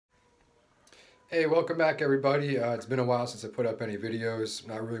Hey, welcome back everybody. It's been a while since I put up any videos,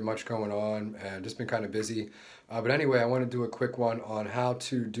 not really much going on and just been kind of busy. But anyway, I want to do a quick one on how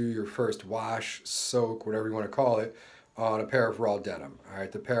to do your first wash, soak, whatever you want to call it, on a pair of raw denim. All right,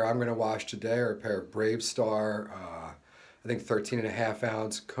 the pair I'm going to wash today are a pair of Brave Star, I think 13.5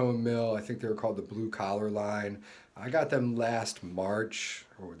 ounce cone mill. I think they were called the blue collar line. I got them last March,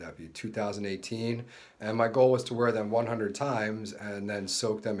 or would that be 2018? And my goal was to wear them 100 times and then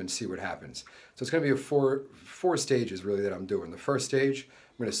soak them and see what happens. So it's going to be a four stages really that I'm doing. The first stage,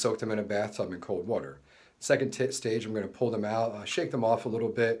 I'm going to soak them in a bathtub in cold water. Second stage, I'm going to pull them out, shake them off a little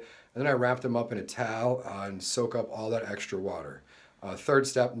bit, and then I wrap them up in a towel and soak up all that extra water. Third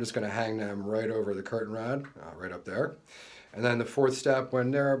step, I'm just going to hang them right over the curtain rod, right up there. And then the fourth step,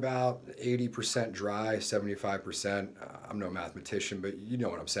 when they're about 80% dry, 75%, I'm no mathematician, but you know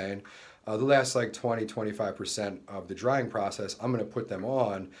what I'm saying. The last like 20-25% of the drying process, I'm going to put them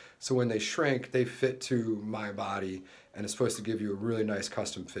on. So when they shrink, they fit to my body, and it's supposed to give you a really nice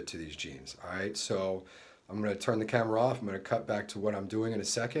custom fit to these jeans. All right, so I'm going to turn the camera off. I'm going to cut back to what I'm doing in a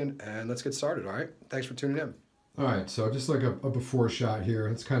second, and let's get started. All right, thanks for tuning in. All right, so just like a before shot here.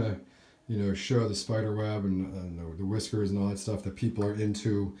 Let's kind of, you know, show the spider web and the whiskers and all that stuff that people are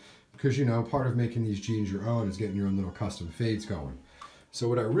into, because, you know, part of making these jeans your own is getting your own little custom fades going. So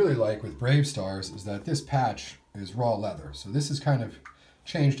what I really like with Brave Stars is that this patch is raw leather. So this is kind of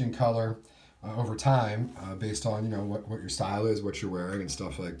changed in color over time based on, you know, what your style is, what you're wearing and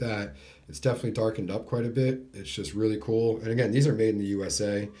stuff like that. It's definitely darkened up quite a bit. It's just really cool. And again, these are made in the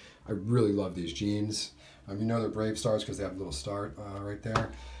USA. I really love these jeans. You know they're Brave Stars because they have a little star right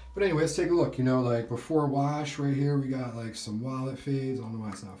there. But anyway, let's take a look. You know, like before wash right here, we got like some wallet fades. I don't know why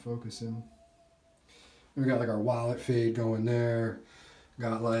it's not focusing. We got like our wallet fade going there.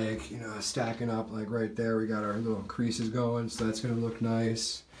 Got like, you know, stacking up like right there. We got our little creases going, so that's going to look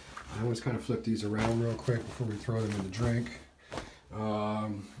nice. I always kind of flip these around real quick before we throw them in the drink.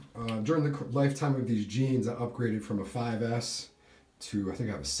 During the lifetime of these jeans, I upgraded from a 5S to, I think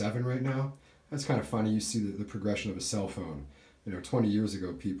I have a 7 right now. That's kind of funny. You see the progression of a cell phone. You know, 20 years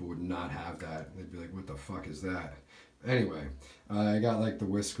ago, people would not have that. They'd be like, what the fuck is that? Anyway, I got like the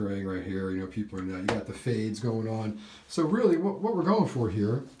whiskering right here. You know, people are not. You got the fades going on. So really, what we're going for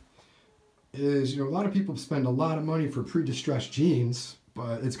here is, you know, a lot of people spend a lot of money for pre-distressed jeans,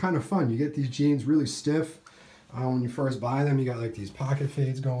 but it's kind of fun. You get these jeans really stiff. When you first buy them, you got like these pocket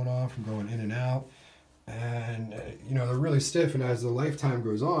fades going on from going in and out. And, you know, they're really stiff, and as the lifetime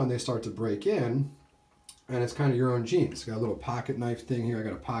goes on, they start to break in, and it's kind of your own jeans. Got a little pocket knife thing here. I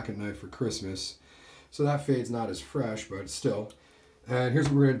got a pocket knife for Christmas, so that fade's not as fresh, but still. And here's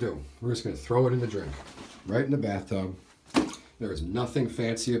what we're going to do. We're just going to throw it in the drink, right in the bathtub. There is nothing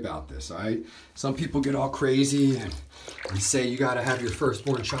fancy about this, all right? Some people get all crazy and say you got to have your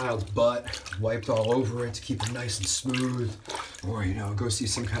firstborn child's butt wiped all over it to keep it nice and smooth, or, you know, go see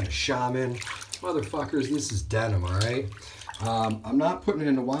some kind of shaman. Motherfuckers, this is denim, all right? I'm not putting it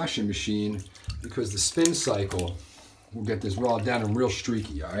in the washing machine because the spin cycle will get this raw denim real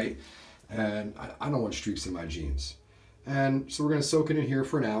streaky, all right? And I don't want streaks in my jeans. And so we're gonna soak it in here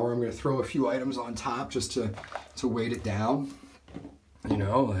for an hour. I'm gonna throw a few items on top just to weight it down. You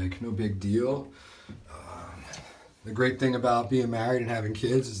know, like no big deal. The great thing about being married and having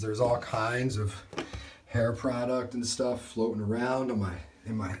kids is there's all kinds of hair product and stuff floating around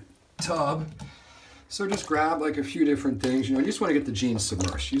in my tub. So just grab like a few different things. You know, you just want to get the jeans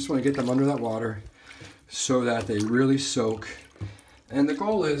submerged. You just want to get them under that water so that they really soak. And the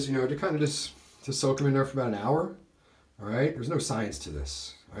goal is, you know, to kind of just to soak them in there for about an hour. All right, there's no science to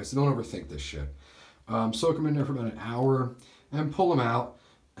this. All right, so don't overthink this shit. Soak them in there for about an hour and pull them out.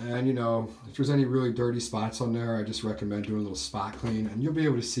 And, you know, if there's any really dirty spots on there, I just recommend doing a little spot clean, and you'll be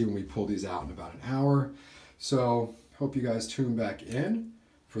able to see when we pull these out in about an hour. So hope you guys tune back in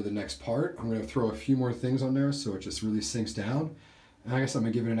for the next part. I'm going to throw a few more things on there so it just really sinks down. And I guess I'm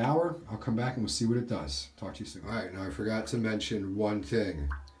going to give it an hour. I'll come back and we'll see what it does. Talk to you soon. All right, now I forgot to mention one thing.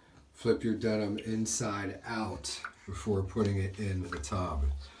 Flip your denim inside out before putting it in the tub.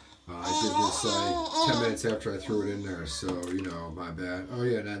 I did this like 10 minutes after I threw it in there, so, you know, my bad. Oh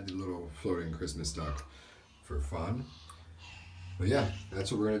yeah, and add the little floating Christmas duck for fun. But yeah,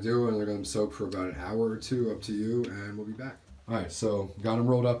 that's what we're going to do, and they're going to soak for about an hour or two, up to you, and we'll be back. All right, so got them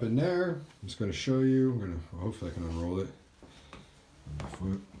rolled up in there. I'm just going to show you. Hopefully I can unroll it on my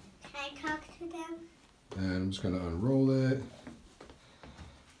foot. Can I talk to them? And I'm just going to unroll it.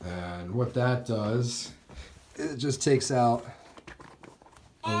 And what that does, it just takes out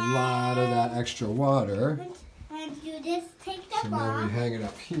a lot of that extra water. And you just take So them now we off. hang it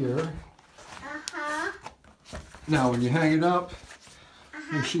up here. Uh-huh. Now when you hang it up,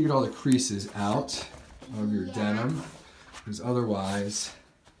 make sure you get all the creases out of your denim, because otherwise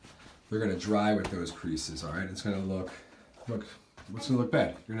they're gonna dry with those creases. All right, it's gonna look, what's gonna look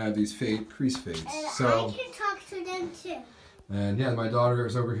bad? You're gonna have these crease fades. So I can talk to them too. And yeah, my daughter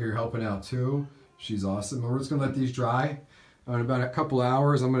is over here helping out too. She's awesome. And we're just gonna let these dry. In about a couple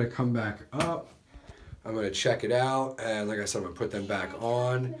hours, I'm gonna come back up. I'm gonna check it out, and like I said, I'm gonna put them back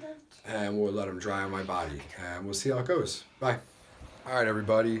on, and we'll let them dry on my body, and we'll see how it goes. Bye. All right,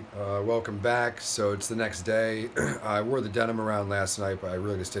 everybody, welcome back. So it's the next day. I wore the denim around last night, but I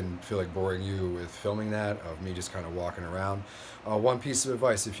really just didn't feel like boring you with filming that, of me just kind of walking around. One piece of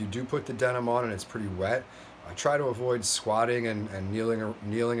advice, if you do put the denim on and it's pretty wet, try to avoid squatting and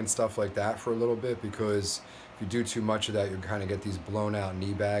kneeling and stuff like that for a little bit, because if you do too much of that, you'll kind of get these blown out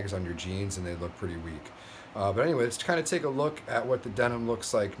knee bags on your jeans and they look pretty weak. But anyway, let's kind of take a look at what the denim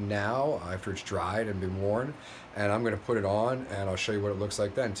looks like now after it's dried and been worn. And I'm going to put it on and I'll show you what it looks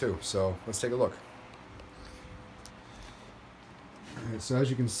like then too. So let's take a look. Alright, so as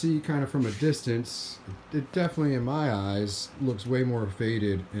you can see kind of from a distance, it definitely in my eyes looks way more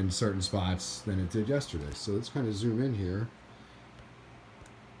faded in certain spots than it did yesterday. So let's kind of zoom in here.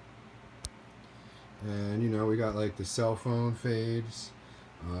 And you know, we got like the cell phone fades.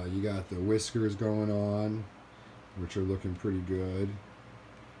 You got the whiskers going on, which are looking pretty good.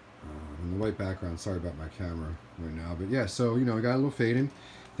 And the white background, sorry about my camera right now. But yeah, so you know, we got a little fading.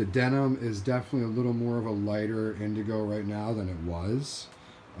 The denim is definitely a little more of a lighter indigo right now than it was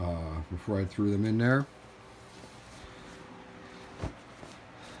before I threw them in there.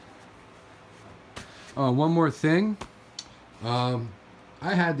 One more thing. I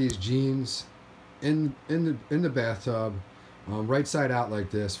had these jeans in the bathtub, right side out like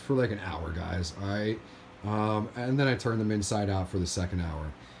this for like an hour, guys. All right, and then I turned them inside out for the second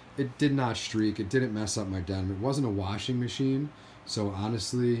hour. It did not streak. It didn't mess up my denim. It wasn't a washing machine, so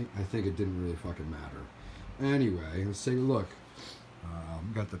honestly, I think it didn't really fucking matter. Anyway, let's take a look.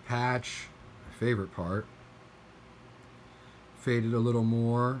 Got the patch, my favorite part. Faded a little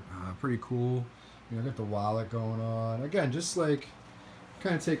more. Pretty cool. You know, got the wallet going on. Again, just like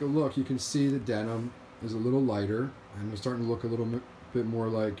kind of take a look. You can see the denim is a little lighter, and it's starting to look a little bit more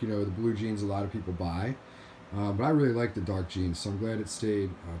like, you know, the blue jeans a lot of people buy. But I really like the dark jeans, so I'm glad it stayed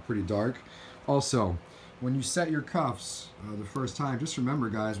pretty dark. Also, when you set your cuffs the first time, just remember,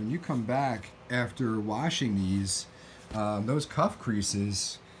 guys, when you come back after washing these, those cuff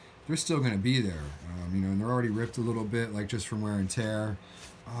creases, they're still going to be there. You know, and they're already ripped a little bit, like just from wear and tear.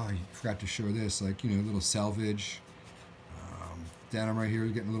 Oh, I forgot to show this, like, you know, little Selvedge denim right here,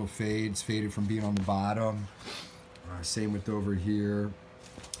 getting little fades, faded from being on the bottom. Same with over here.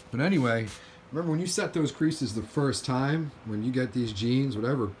 But anyway, remember when you set those creases the first time, when you get these jeans,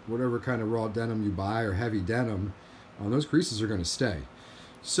 whatever kind of raw denim you buy or heavy denim, those creases are going to stay.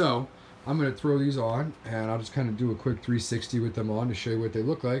 So I'm going to throw these on, and I'll just kind of do a quick 360 with them on to show you what they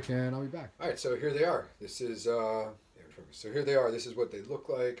look like, and I'll be back. All right, so here they are. This is so here they are. This is what they look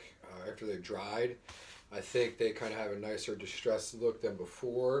like after they've dried. I think they kind of have a nicer distressed look than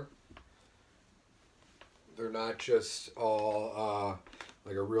before. They're not just all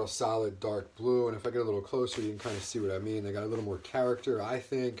like a real solid dark blue, and if I get a little closer, you can kind of see what I mean. They got a little more character, I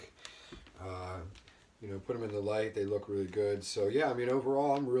think. You know, put them in the light, they look really good. So yeah, I mean,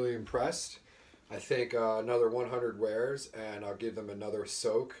 overall, I'm really impressed. I think another 100 wears, and I'll give them another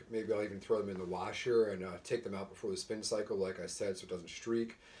soak. Maybe I'll even throw them in the washer and take them out before the spin cycle, like I said, so it doesn't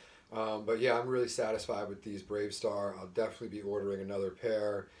streak. But yeah, I'm really satisfied with these Brave Star. I'll definitely be ordering another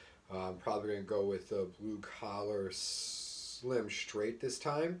pair. I'm probably going to go with the blue collar slim straight this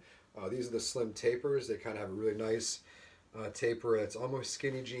time. These are the slim tapers. They kind of have a really nice taper. It's almost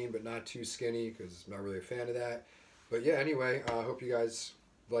skinny jean, but not too skinny, because I'm not really a fan of that. But yeah, anyway, I hope you guys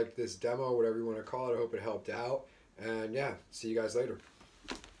liked this demo, whatever you want to call it. I hope it helped out. And yeah, see you guys later.